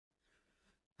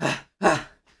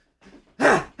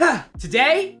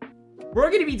Today, we're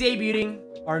going to be debuting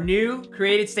our new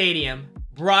created stadium,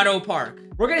 Brado Park.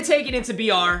 We're going to take it into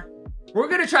BR. We're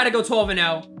going to try to go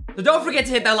 12-0. So don't forget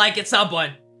to hit that like and sub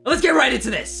button. Let's get right into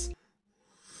this.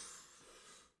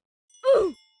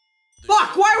 Ooh.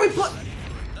 Fuck, why are we put?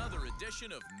 This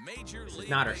is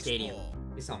not our stadium.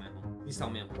 Please tell me. Please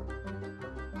tell me.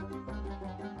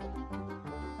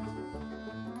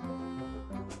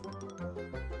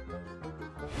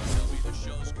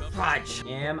 Fudge.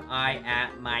 Am I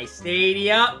at my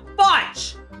stadium?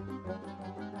 Fudge!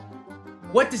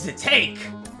 What does it take?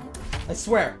 I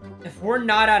swear, if we're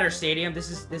not at our stadium,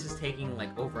 this is taking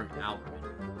like over an hour.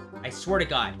 I swear to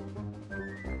God.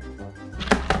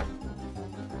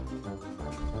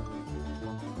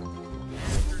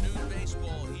 Afternoon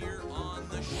baseball here on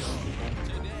the show.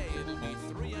 Today it'll be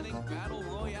 3-inning battle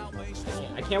royale baseball.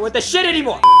 I can't with the shit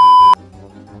anymore.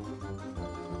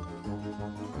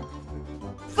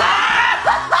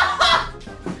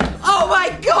 Oh my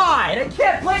God! I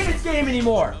can't play this game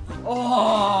anymore.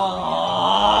 Oh.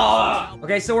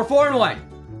 Okay, so we're 4-1.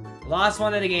 Lost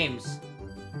one of the games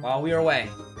while we were away.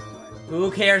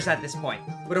 Who cares at this point?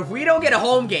 But if we don't get a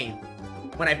home game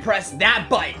when I press that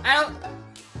button, I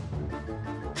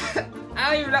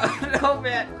don't even know,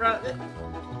 man, bro.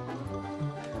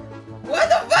 What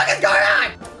the fuck is going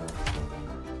on?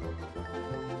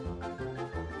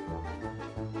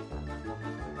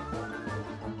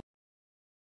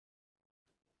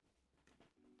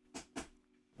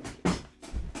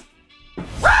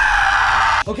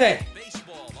 Okay,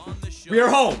 we are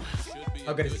home.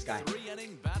 How good is this guy?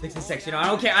 66, you know, I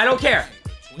don't care.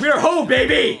 We're home,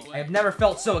 baby! I have never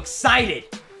felt so excited.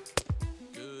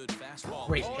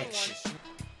 Great pitch.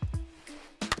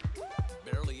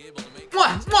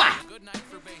 Good night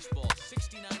for baseball.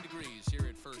 69 degrees here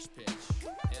at first pitch.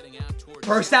 Heading out towards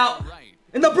First out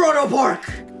in the Brado Park.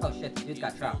 Oh shit, the dude's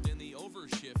got Trout. in the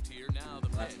overshift here. Now the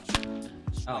pitch.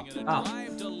 Oh, Swinging a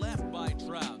drive to left by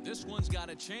Trout. This one's got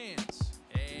a chance.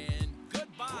 And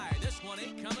goodbye. This one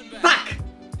ain't coming back. Fuck!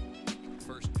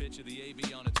 First pitch of the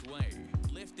AB on its way.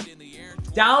 Lifted in the air.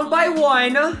 Down by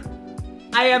 1.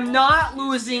 I am not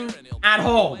losing at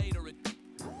home.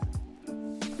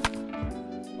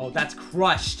 Oh, that's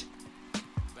crushed.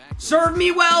 Serve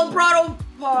me well, Brado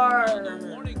Park.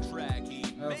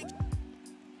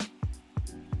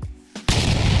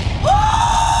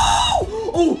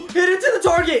 Oh, hit it to the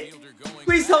target.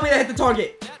 Please tell me I hit the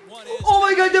target. Oh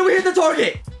my God, did we hit the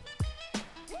target?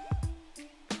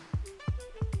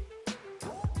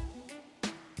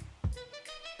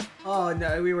 Oh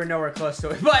no, we were nowhere close to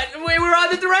it, but we were on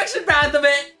the direction path of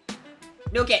it.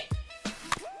 Okay.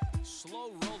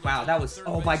 Wow, that was,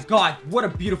 oh my God, what a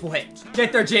beautiful hit.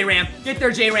 Get there, J-Ram. Get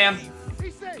there, J-Ram.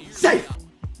 Safe.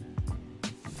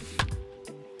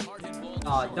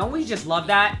 Don't we just love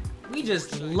that? We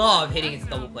just love hitting its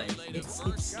double plays.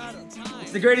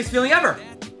 It's the greatest feeling ever.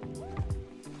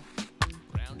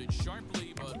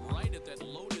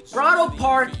 Brado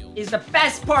Park is the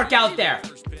best park out there.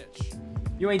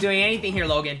 You ain't doing anything here,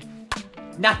 Logan.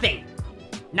 Nothing.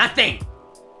 Nothing.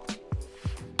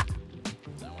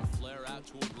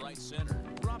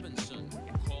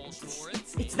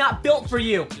 It's not built for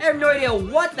you. I have no idea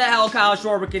what the hell Kyle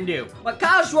Schwarber can do. But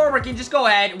Kyle Schwarber can just go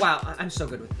ahead. Wow, I'm so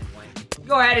good with pinpoint.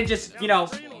 Go ahead and just, you know,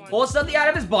 pull something out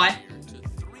of his butt.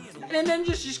 And then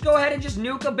just go ahead and just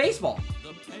nuke a baseball.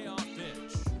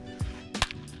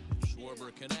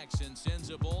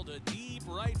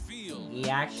 He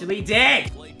actually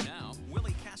did.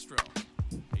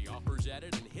 He offers at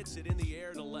it and hits it in the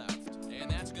air to left. And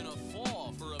that's gonna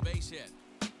fall for a base hit.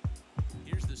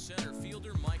 Here's the center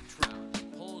fielder, Mike Trout.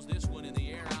 Pulls this one in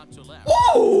the air out to left.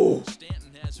 Ooh!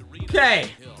 Stanton has a read.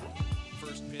 Okay.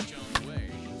 First pitch on the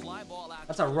way. Fly ball out.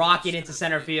 That's a rocket into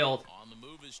center field. On the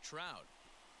move is Trout.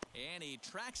 And he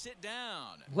tracks it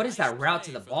down. What is that route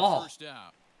to the ball? First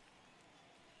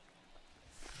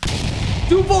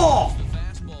Do ball!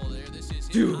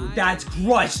 Dude, that's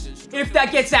crushed. If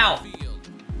that gets out.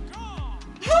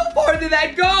 How far did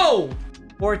that go?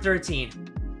 413.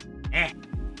 Eh.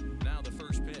 Now the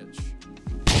first pitch.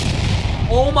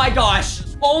 Oh my gosh.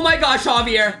 Oh my gosh,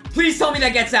 Javier. Please tell me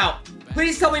that gets out.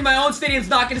 Please tell me my own stadium's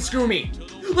not gonna screw me.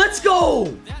 Let's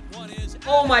go.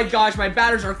 Oh my gosh, my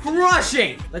batters are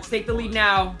crushing. Let's take the lead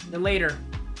now, then later.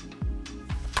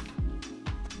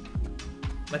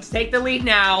 Let's take the lead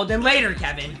now, then later,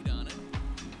 Kevin.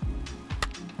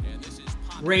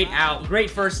 Great out. Great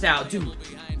first out. Dude,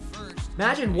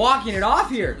 imagine walking it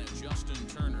off here.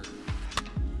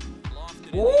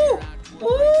 Ooh.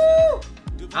 Ooh.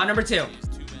 Out number 2.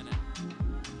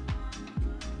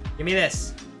 Give me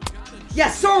this.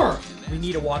 Yes, sir. We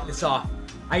need to walk this off.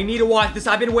 I need to walk this.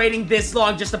 I've been waiting this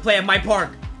long just to play at my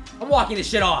park. I'm walking this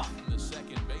shit off.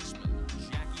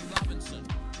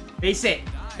 Base it.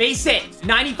 Base it.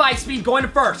 95 speed going to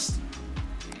first.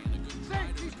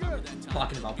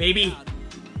 Talking about, baby.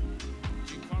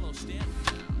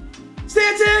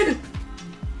 Stanton!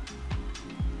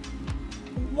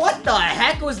 What the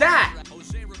heck was that?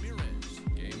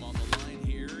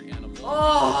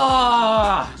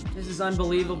 Oh, this is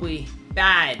unbelievably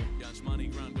bad.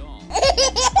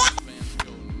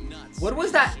 What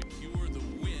was that?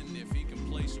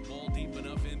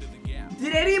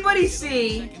 Did anybody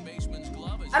see?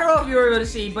 I don't know if you were able to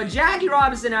see, but Jackie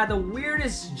Robinson had the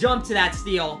weirdest jump to that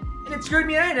steal. And it screwed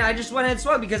me in, and I just went ahead and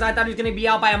swung because I thought he was going to be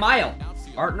out by a mile.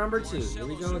 Art number 2. Here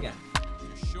we go again.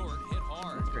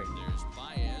 That's great.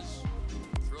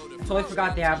 I totally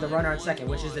forgot they have the runner on second,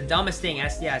 which is the dumbest thing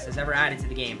STS has ever added to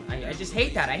the game. I just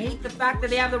hate that. I hate the fact that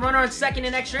they have the runner on second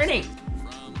in extra innings.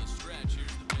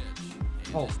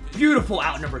 Oh, beautiful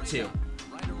out number 2.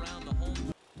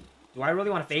 Do I really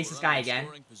want to face this guy again?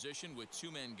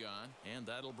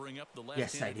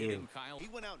 Yes, I do. He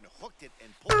went out and hooked it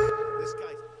and pulled this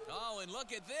guy. Oh, and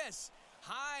look at this.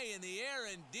 High in the air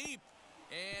and deep.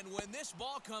 And when this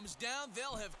ball comes down,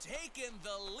 they'll have taken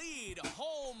the lead.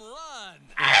 Home run.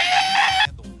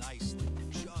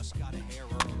 Just got a hair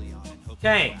early on and hooked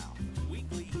Okay.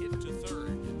 Weekly hit to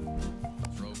third.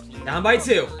 Down by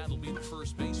 2. That'll be the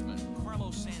first baseman,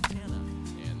 Carlos Santana.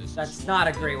 And this That's not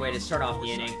a great way to start off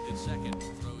the inning. second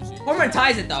throws in Home run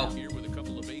ties it, though. here with a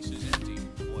couple of bases empty.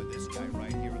 Boy, this guy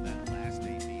right here in that last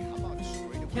AB. How about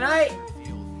straight away? Can I...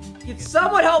 Can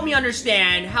someone help me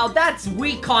understand how that's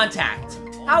weak contact?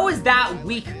 How is that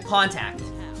weak contact?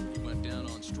 He went down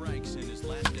on strikes in his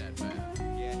last at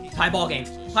bat. Tie ball game.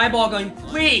 Tie ball game.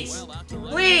 Please.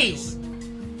 Please.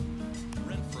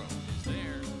 Renfro is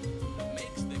there.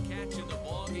 Makes the catch and the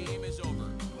ball game is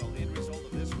over. Well, in result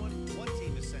of this one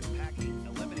team is sent packing,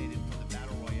 eliminated from the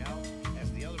battle royale,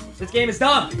 as the other was This game is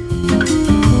dumb.